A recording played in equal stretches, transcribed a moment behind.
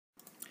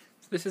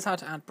This is how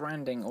to add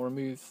branding or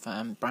remove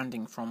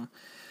branding from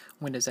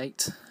Windows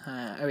 8.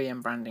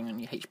 OEM branding on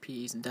your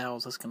HPs and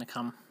Dells is going to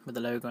come with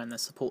the logo and the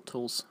support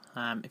tools.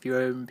 If you're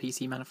your own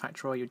PC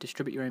manufacturer or you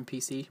distribute your own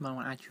PC, you might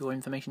want to add your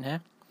information here.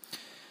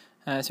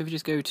 So if you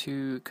just go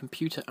to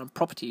Computer and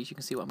Properties, you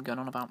can see what I'm going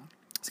on about.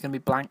 It's going to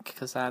be blank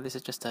because this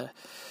is just a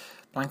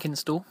blank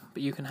install,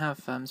 but you can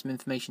have some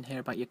information here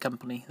about your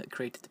company that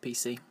created the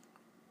PC.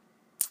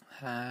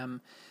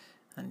 And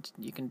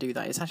you can do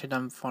that. It's actually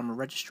done from a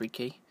registry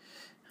key.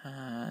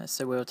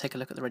 So we'll take a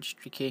look at the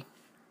registry key.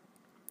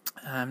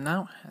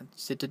 Now,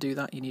 so to do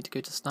that, you need to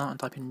go to Start and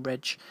type in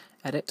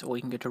regedit, or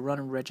you can go to Run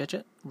and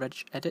regedit,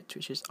 which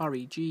is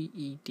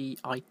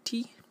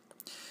regedit,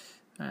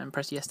 and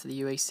press Yes to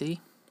the UAC.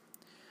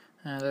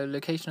 The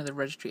location of the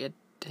registry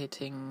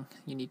editing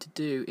you need to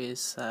do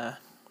is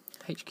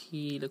H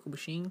key local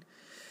machine,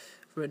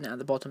 written at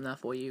the bottom there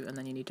for you, and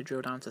then you need to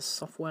drill down to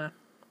Software,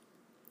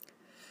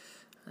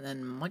 and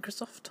then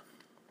Microsoft.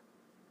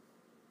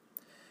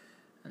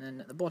 And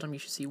then at the bottom you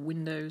should see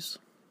Windows,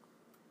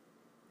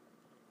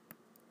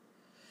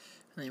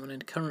 and then you want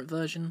into current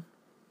version,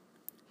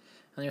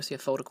 and you'll see a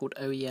folder called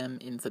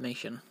OEM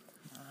information.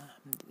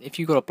 If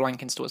you've got a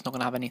blank install, it's not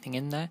going to have anything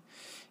in there.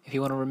 If you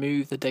want to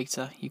remove the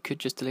data, you could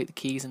just delete the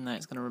keys in there,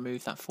 it's going to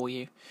remove that for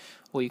you,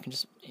 or you can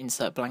just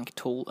insert blank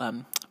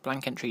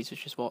entries,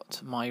 which is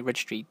what my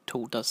registry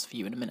tool does for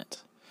you in a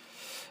minute.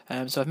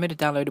 So I've made a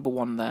downloadable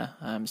one there,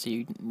 so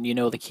you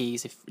know the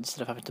keys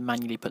instead of having to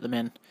manually put them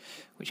in,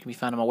 which can be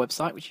found on my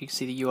website, which you can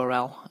see the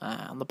URL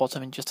on the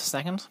bottom in just a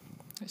second.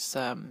 It's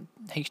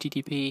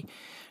http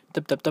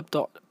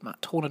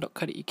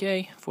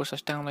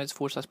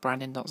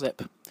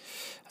www.matttorner.co.uk/downloads/branding.zip.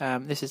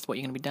 This is what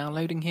you're going to be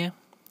downloading here,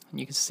 and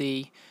you can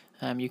see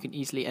you can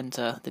easily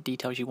enter the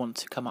details you want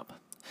to come up.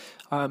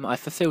 I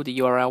fulfilled the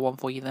URL one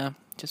for you there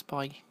just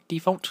by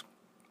default.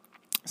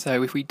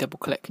 So if we double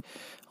click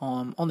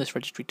on this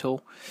registry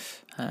tool,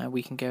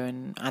 we can go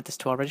and add this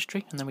to our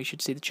registry, and then we should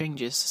see the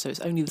changes. So it's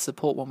only the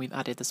support one we've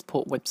added, the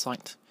support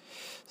website.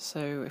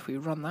 So if we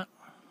run that,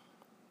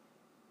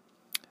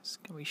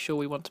 are we sure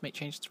we want to make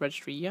changes to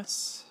registry?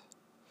 Yes.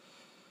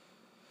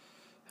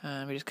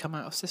 We just come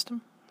out of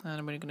system,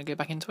 and we're going to go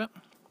back into it.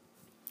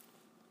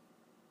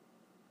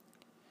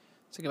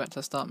 So go back to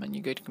the start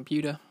menu, go to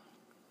computer,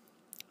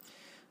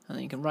 and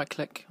then you can right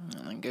click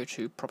and then go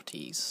to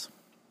properties.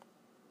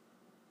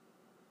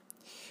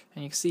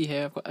 And you can see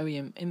here I've got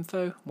OEM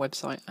info,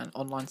 website, and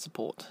online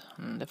support.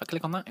 And if I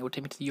click on that, it will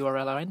take me to the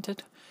URL I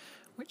entered,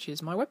 which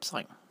is my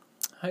website.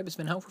 I hope it's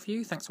been helpful for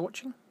you. Thanks for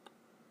watching.